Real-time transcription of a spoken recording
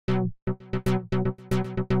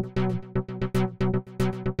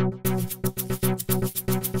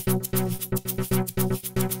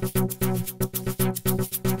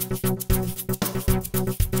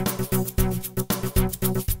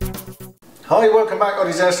Hi, welcome back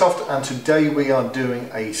Oddie's Airsoft, and today we are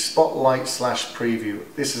doing a spotlight slash preview.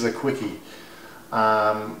 This is a quickie.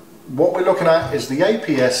 What we're looking at is the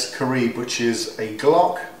APS Caribe, which is a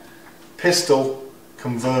Glock pistol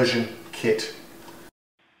conversion kit.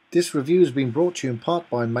 This review has been brought to you in part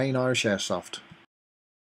by Main Irish Airsoft.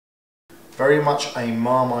 Very much a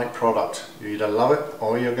Marmite product. You either love it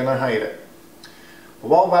or you're going to hate it. A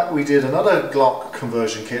while back we did another Glock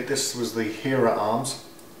conversion kit. This was the Hera arms.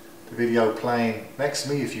 The video playing next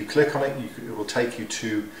to me, if you click on it, it will take you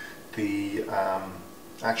to the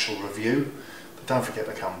actual review. But don't forget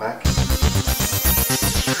to come back.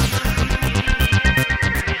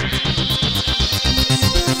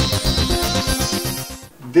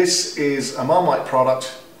 This is a Marmite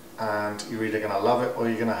product, and you're either going to love it or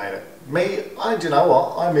you're going to hate it. Me, do you know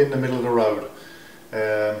what? I'm in the middle of the road.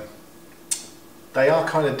 They are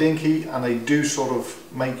kind of dinky, and they do sort of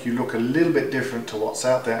make you look a little bit different to what's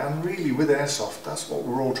out there. And really, with airsoft, that's what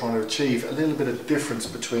we're all trying to achieve, a little bit of difference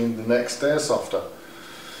between the next airsofter.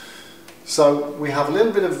 So we have a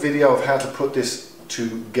little bit of video of how to put this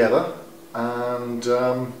together, and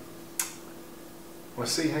we'll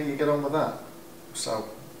see how you get on with that. So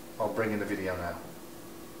I'll bring in the video now.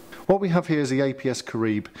 What we have here is the APS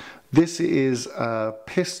Caribe. This is a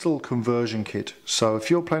pistol conversion kit. So if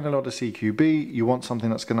you're playing a lot of CQB, you want something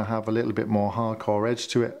that's going to have a little bit more hardcore edge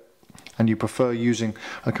to it, and you prefer using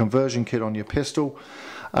a conversion kit on your pistol.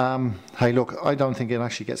 Hey look, I don't think it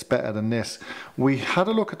actually gets better than this. We had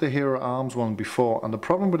a look at the Hera Arms one before, and the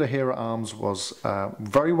problem with the Hera Arms was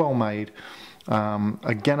very well made.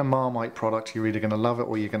 Again, a Marmite product. You're either going to love it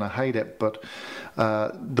or you're going to hate it, but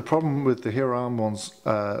the problem with the Hera Arm ones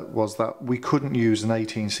was that we couldn't use an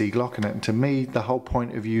 18C Glock in it, and to me the whole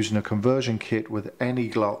point of using a conversion kit with any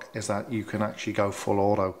Glock is that you can actually go full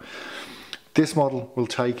auto. This model will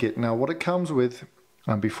take it. Now what it comes with,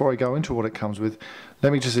 and before I go into what it comes with,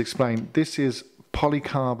 let me just explain. This is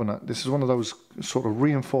polycarbonate. This is one of those sort of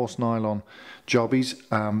reinforced nylon jobbies,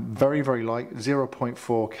 very light,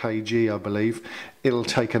 0.4 kg I believe. It'll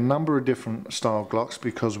take a number of different style Glocks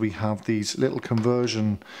because we have these little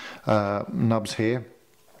conversion nubs here,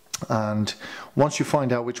 and once you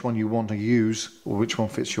find out which one you want to use or which one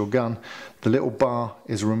fits your gun, the little bar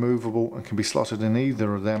is removable and can be slotted in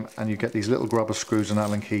either of them, and you get these little grubber screws and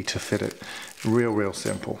Allen key to fit it. Real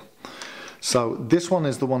simple. So this one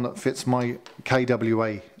is the one that fits my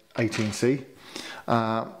KWA 18C,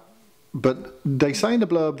 but they say in the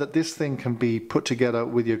blurb that this thing can be put together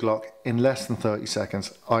with your Glock in less than 30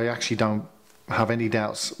 seconds. I actually don't have any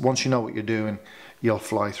doubts. Once you know what you're doing, you'll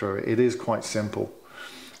fly through it. It is quite simple.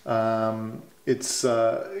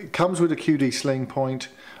 It comes with a QD sling point.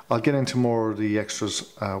 I'll get into more of the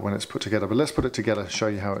extras when it's put together, but let's put it together, show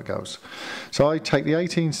you how it goes. So I take the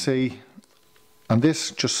 18C, and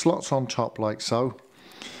this just slots on top like so.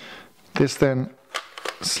 This then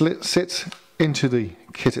sits into the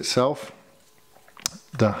kit itself.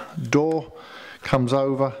 The door comes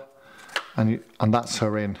over, and that's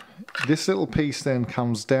her in. This little piece then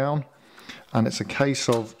comes down, and it's a case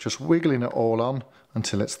of just wiggling it all on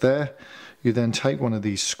until it's there. You then take one of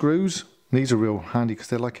these screws. These are real handy because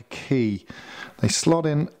they're like a key. They slot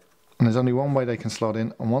in, and there's only one way they can slot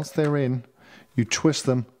in, and once they're in, you twist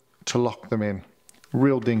them to lock them in.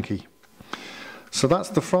 Real dinky. So that's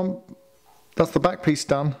the front, that's the back piece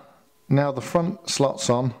done. Now the front slots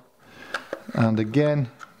on, and again,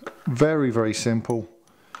 very simple.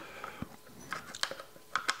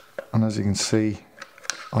 And as you can see,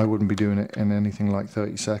 I wouldn't be doing it in anything like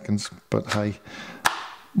 30 seconds, but hey,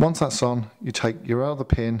 once that's on, you take your other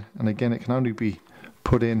pin, and again, it can only be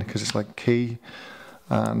put in because it's like key,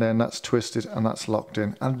 and then that's twisted and that's locked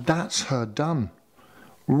in, and that's her done.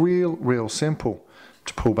 Real simple.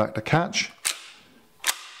 To pull back the catch,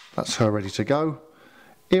 that's her ready to go.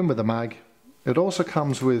 In with the mag. It also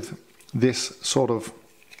comes with this sort of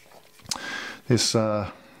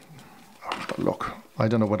look, I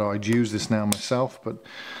don't know whether I'd use this now myself, but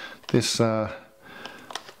this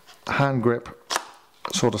hand grip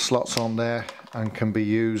sort of slots on there and can be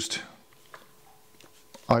used.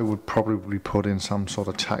 I would probably put in some sort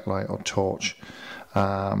of tack light or torch,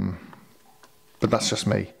 but that's just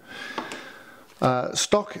me.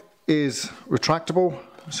 Stock is retractable,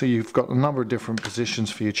 so you've got a number of different positions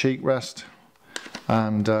for your cheek rest,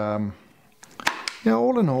 and yeah,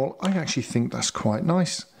 all in all, I actually think that's quite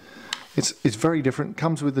nice. It's very different.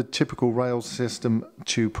 Comes with the typical rail system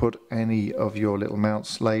to put any of your little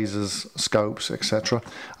mounts, lasers, scopes, etc.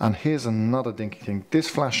 And here's another dinky thing. This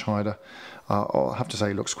flash hider, I have to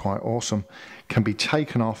say, looks quite awesome. Can be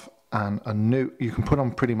taken off, and you can put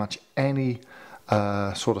on pretty much any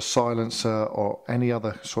sort of silencer or any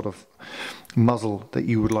other sort of muzzle that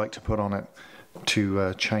you would like to put on it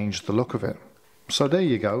to change the look of it. So there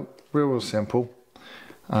you go, real simple.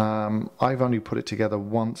 I've only put it together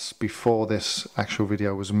once before this actual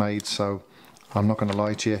video was made, so I'm not going to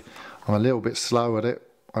lie to you, I'm a little bit slow at it.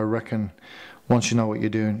 I reckon once you know what you're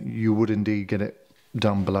doing, you would indeed get it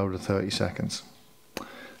done below the 30 seconds.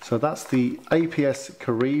 So that's the APS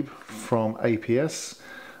Caribe from APS,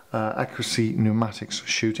 Accuracy Pneumatics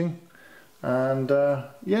Shooting. And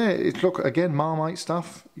yeah, it's, look, again, Marmite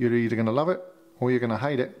stuff. You're either going to love it or you're going to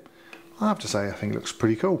hate it. I have to say, I think it looks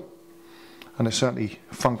pretty cool. And it certainly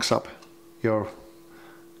funks up your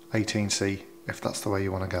 18C if that's the way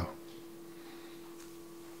you want to go.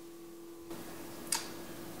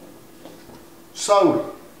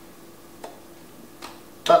 So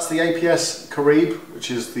that's the APS Caribe, which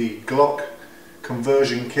is the Glock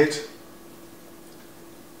conversion kit.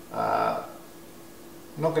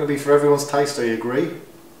 Not going to be for everyone's taste, I agree,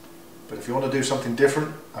 but if you want to do something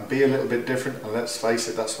different and be a little bit different, and let's face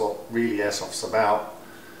it, that's what really airsoft's about,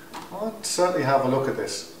 I'd certainly have a look at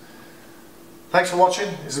this. Thanks for watching.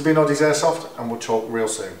 This has been Oddie's Airsoft, and we'll talk real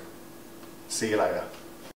soon. See you later.